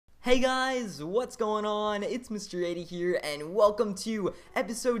Hey guys, what's going on? It's Mr. 80 here, and welcome to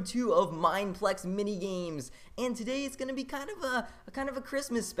episode 2 of Mineplex minigames. And today it's gonna be kind of a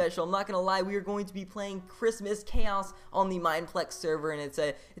Christmas special. I'm not gonna lie, we are going to be playing Christmas Chaos on the Mineplex server, and it's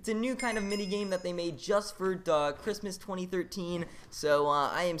a new kind of minigame that they made just for Christmas 2013. So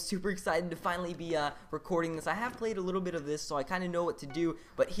I am super excited to finally be recording this. I have played a little bit of this, so I kind of know what to do.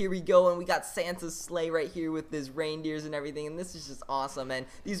 But here we go, and we got Santa's sleigh right here with his reindeers and everything, and this is just awesome. And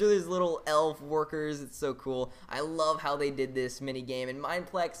these are his little elf workers. It's so cool. I love how they did this mini game. And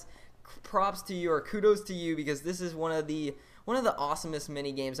Mineplex, props to you, or kudos to you, because this is one of the awesomest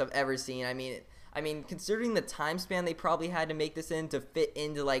mini games I've ever seen. I mean, considering the time span they probably had to make this in to fit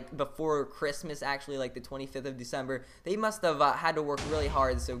into like before Christmas, actually, like the 25th of December, they must have had to work really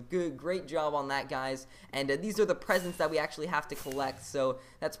hard. So great job on that, guys. And these are the presents that we actually have to collect, so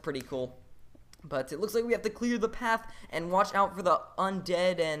that's pretty cool. But it looks like we have to clear the path and watch out for the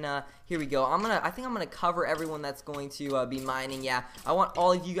undead. And here we go. I think I'm gonna cover everyone that's going to be mining. Yeah, I want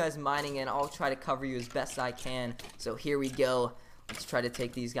all of you guys mining, and I'll try to cover you as best I can. So here we go. Let's try to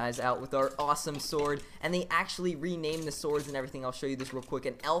take these guys out with our awesome sword. And they actually renamed the swords and everything. I'll show you this real quick.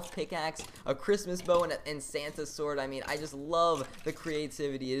 An elf pickaxe, a Christmas bow, and Santa's sword. I mean, I just love the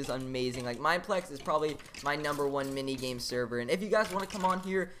creativity. It is amazing. Like, Mineplex is probably my #1 minigame server. And if you guys want to come on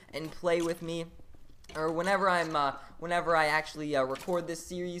here and play with me, or whenever I actually record this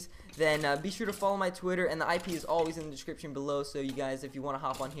series, then be sure to follow my Twitter, and the IP is always in the description below. So you guys, if you want to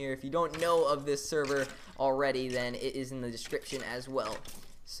hop on here, if you don't know of this server already, then it is in the description as well.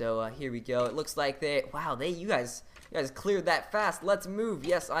 So here we go. It looks like you guys cleared that fast. Let's move.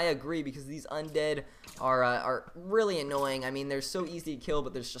 Yes, I agree, because these undead are really annoying. I mean, they're so easy to kill,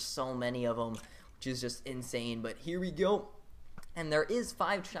 but there's just so many of them, which is just insane. But here we go. And there is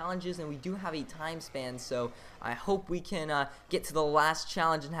 5 challenges, and we do have a time span, so I hope we can get to the last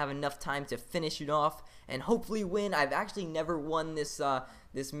challenge and have enough time to finish it off and hopefully win. I've actually never won this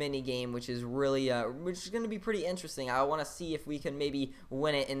this mini game, which is really which is going to be pretty interesting. I want to see if we can maybe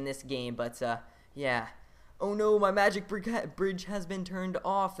win it in this game, but yeah. Oh no, my magic bridge has been turned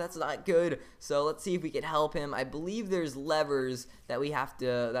off. That's not good. So let's see if we can help him. I believe there's levers that we have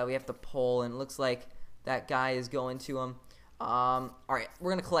to pull, and it looks like that guy is going to him. Alright,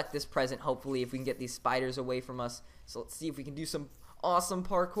 we're gonna collect this present, hopefully, if we can get these spiders away from us. So let's see if we can do some awesome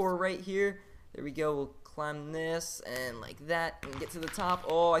parkour right here. There we go. We'll climb this and like that and get to the top.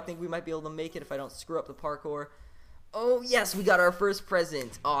 Oh, I think we might be able to make it if I don't screw up the parkour. Oh yes, we got our first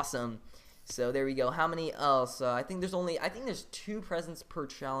present. Awesome. So there we go. How many else? I think there's 2 presents per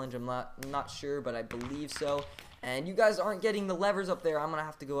challenge. I'm not sure, but I believe so. And you guys aren't getting the levers up there. I'm gonna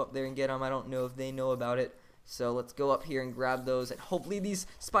have to go up there and get them. I don't know if they know about it. So let's go up here and grab those, and hopefully these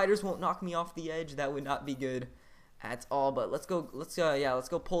spiders won't knock me off the edge. That would not be good at all. But let's go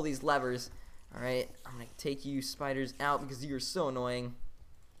pull these levers. All right, I'm gonna take you spiders out because you're so annoying.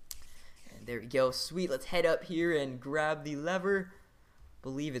 And there we go. Sweet. Let's head up here and grab the lever.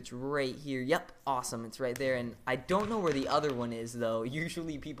 Believe it's right here. Yep, awesome. It's right there. And I don't know where the other one is though.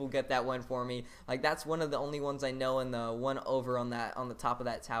 Usually people get that one for me. Like, that's one of the only ones I know, and the one over on the top of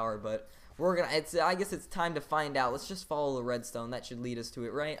that tower. But I guess it's time to find out. Let's just follow the redstone. That should lead us to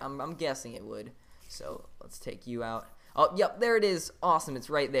it, right? I'm guessing it would. So let's take you out. Oh, yep, there it is. Awesome, it's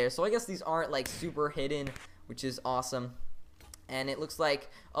right there. So I guess these aren't like super hidden, which is awesome. And it looks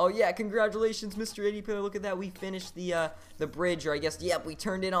like, oh yeah, congratulations, Mr. 80 Player. Look at that, we finished the bridge, or I guess, yep, we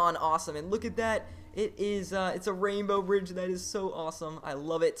turned it on. Awesome. And look at that, it's a rainbow bridge. That is so awesome. I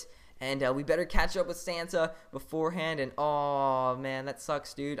love it. And we better catch up with Santa beforehand. And oh man, that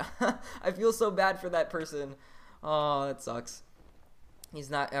sucks, dude. I feel so bad for that person. Oh, that sucks. He's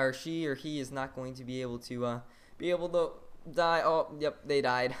not, or she or he is not going to be able to die. Oh, yep, they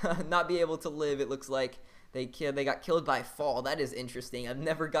died. Not be able to live. It looks like they got killed by fall. That is interesting. I've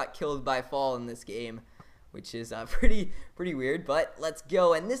never got killed by fall in this game, which is pretty weird. But let's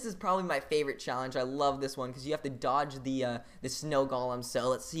go. And this is probably my favorite challenge. I love this one because you have to dodge the snow golem. So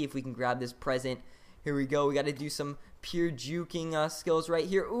let's see if we can grab this present. Here we go. We got to do some pure juking skills right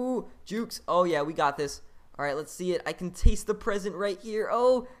here. Ooh, jukes. Oh yeah, we got this. All right, let's see it. I can taste the present right here.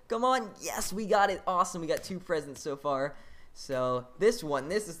 Oh, come on. Yes, we got it. Awesome. We got 2 presents so far. So this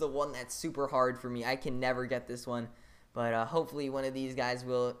is the one that's super hard for me. I can never get this one. But hopefully one of these guys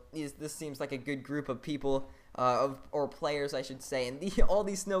will. This seems like a good group of people, or players, I should say. And all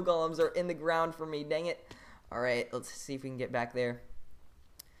these snow golems are in the ground for me. Dang it. All right, let's see if we can get back there.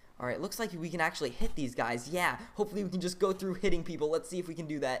 All right, looks like we can actually hit these guys. Yeah, hopefully we can just go through hitting people. Let's see if we can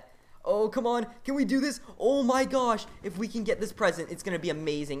do that. Oh, come on. Can we do this? Oh my gosh. If we can get this present, it's going to be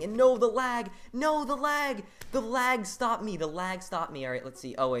amazing. And no, the lag. No, the lag. The lag stopped me. The lag stopped me. All right, let's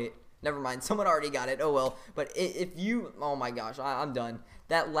see. Oh, wait. Never mind. Someone already got it. Oh, well. But if you... Oh, my gosh. I'm done.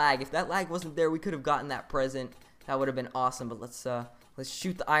 That lag. If that lag wasn't there, we could have gotten that present. That would have been awesome. But let's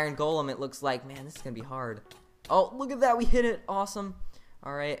shoot the iron golem, it looks like. Man, this is going to be hard. Oh, look at that. We hit it. Awesome.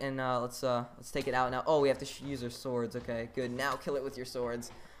 All right, and let's take it out now. Oh, we have to use our swords. Okay, good. Now kill it with your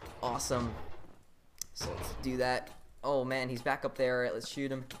swords. Awesome. So let's do that. Oh, man, he's back up there. All right, let's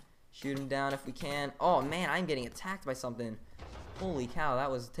shoot him. Shoot him down if we can. Oh, man, I'm getting attacked by something. Holy cow,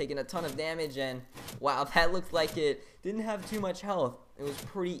 that was taking a ton of damage, and wow, that looked like it didn't have too much health. It was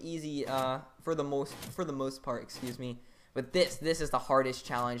pretty easy for the most part, excuse me. But this is the hardest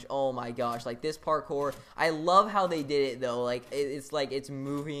challenge. Oh my gosh, like this parkour, I love how they did it though. Like it's like it's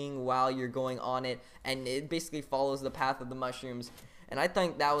moving while you're going on it, and it basically follows the path of the mushrooms. And I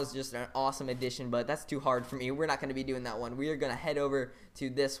think that was just an awesome addition, but that's too hard for me. We're not going to be doing that one. We are going to head over to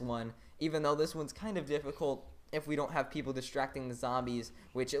this one, even though this one's kind of difficult if we don't have people distracting the zombies,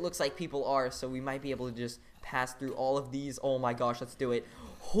 which it looks like people are, so we might be able to just pass through all of these. Oh my gosh, let's do it.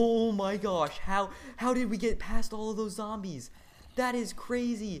 Oh my gosh, how did we get past all of those zombies? That is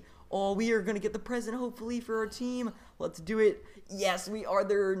crazy. Oh, we are going to get the present, hopefully, for our team. Let's do it. Yes, we are.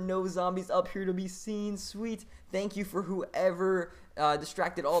 There are no zombies up here to be seen. Sweet. Thank you for whoever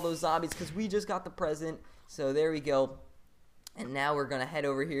distracted all those zombies, because we just got the present. So there we go. And now we're going to head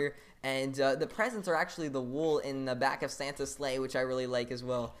over here. And the presents are actually the wool in the back of Santa's sleigh, which I really like as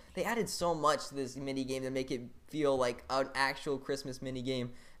well. They added so much to this minigame to make it feel like an actual Christmas minigame.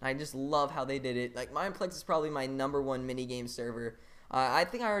 And I just love how they did it. Like, Mineplex is probably my #1 minigame server. I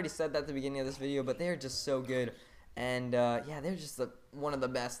think I already said that at the beginning of this video, but they're just so good. And yeah, they're just one of the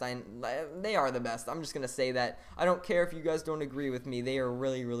best. They are the best. I'm just going to say that. I don't care if you guys don't agree with me. They are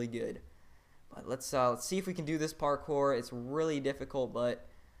really, really good. But let's see if we can do this parkour. It's really difficult, but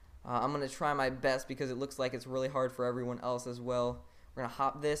I'm going to try my best because it looks like it's really hard for everyone else as well. We're going to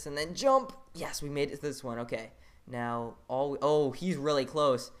hop this and then jump. Yes, we made it to this one. Okay. Now, oh, he's really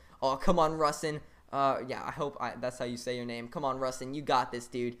close. Oh, come on, Rustin. Yeah, I hope that's how you say your name. Come on, Rustin. You got this,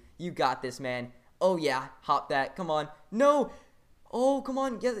 dude. You got this, man. Oh, yeah. Hop that. Come on. No. Oh, come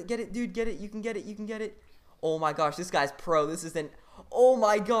on. Get it, dude. Get it. You can get it. You can get it. Oh, my gosh. This guy's pro. This is oh,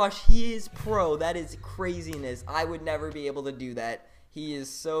 my gosh. He is pro. That is craziness. I would never be able to do that. He is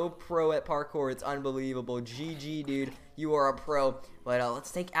so pro at parkour. It's unbelievable. GG, dude. You are a pro. But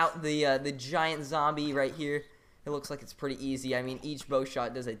let's take out the giant zombie right here. It looks like it's pretty easy. I mean, each bow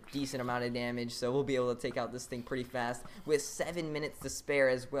shot does a decent amount of damage, so we'll be able to take out this thing pretty fast with 7 minutes to spare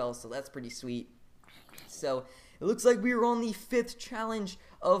as well, so that's pretty sweet. So it looks like we are on the 5th challenge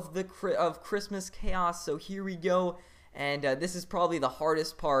of Christmas Chaos, so here we go. And this is probably the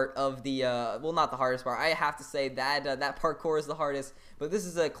hardest part of the, well, not the hardest part. I have to say that that parkour is the hardest, but this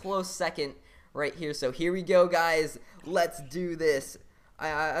is a close second right here. So here we go, guys. Let's do this.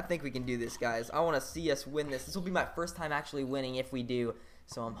 I think we can do this, guys. I want to see us win this. This will be my first time actually winning if we do,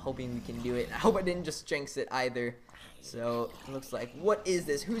 so I'm hoping we can do it. I hope I didn't just jinx it either. So it looks like, what is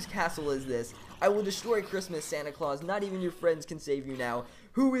this? Whose castle is this? I will destroy Christmas, Santa Claus. Not even your friends can save you now.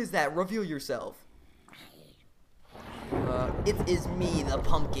 Who is that? Reveal yourself. It is me, the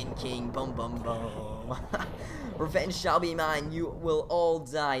Pumpkin King. Bum bum bum. Revenge shall be mine. You will all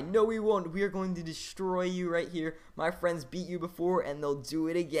die. No, we won't. We are going to destroy you right here. My friends beat you before, and they'll do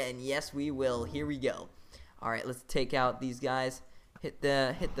it again. Yes, we will. Here we go. All right, let's take out these guys. Hit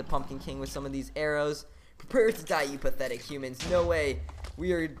the Pumpkin King with some of these arrows. Prepare to die, you pathetic humans. No way.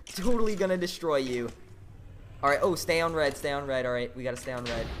 We are totally gonna destroy you. All right. Oh, stay on red. Stay on red. All right, we gotta stay on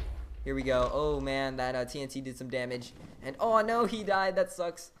red. Here we go. Oh, man, that TNT did some damage. And, oh, no, he died. That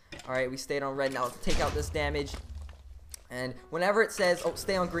sucks. All right, we stayed on red. Now let's take out this damage. And whenever it says, oh,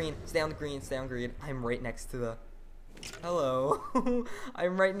 stay on green, stay on the green, stay on green, I'm right next to the... Hello.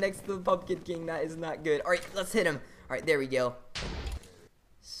 I'm right next to the Pumpkin King. That is not good. All right, let's hit him. All right, there we go.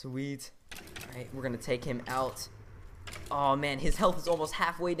 Sweet. All right, we're going to take him out. Oh, man, his health is almost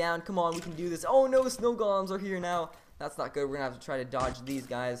halfway down. Come on, we can do this. Oh, no, snow golems are here now. That's not good. We're going to have to try to dodge these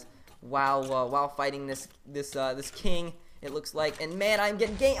guys while fighting this king, it looks like. And man, I'm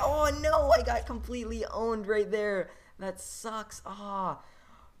getting ganked. Oh no, I got completely owned right there. That sucks. Ah,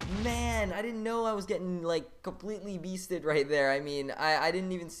 man, I didn't know I was getting like completely beasted right there. I mean, I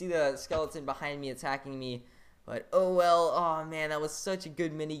didn't even see the skeleton behind me attacking me. But oh well. Oh man, that was such a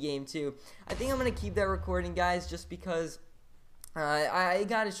good mini game too. I think I'm gonna keep that recording, guys, just because I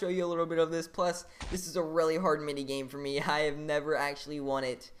gotta show you a little bit of this. Plus, this is a really hard mini game for me. I have never actually won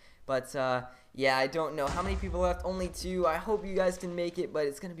it. But yeah, I don't know how many people left. Only 2. I hope you guys can make it, but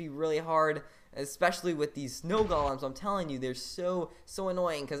it's gonna be really hard, especially with these snow golems. I'm telling you, they're so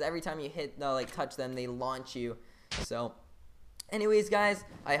annoying because every time you hit like touch them, they launch you. So anyways, guys,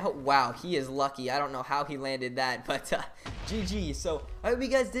 I hope, wow, he is lucky. I don't know how he landed that, but GG. So I hope you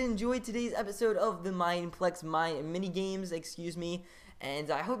guys did enjoy today's episode of the Mineplex mini games, excuse me.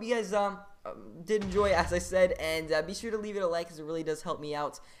 And I hope you guys did enjoy, as I said, and be sure to leave it a like because it really does help me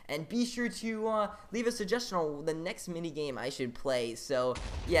out. And be sure to leave a suggestion on the next mini game I should play. So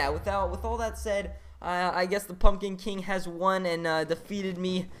yeah, with all that said, I guess the Pumpkin King has won and defeated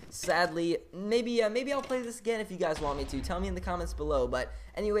me, sadly. Maybe I'll play this again if you guys want me to. Tell me in the comments below. But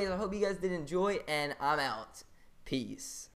anyways, I hope you guys did enjoy, and I'm out. Peace.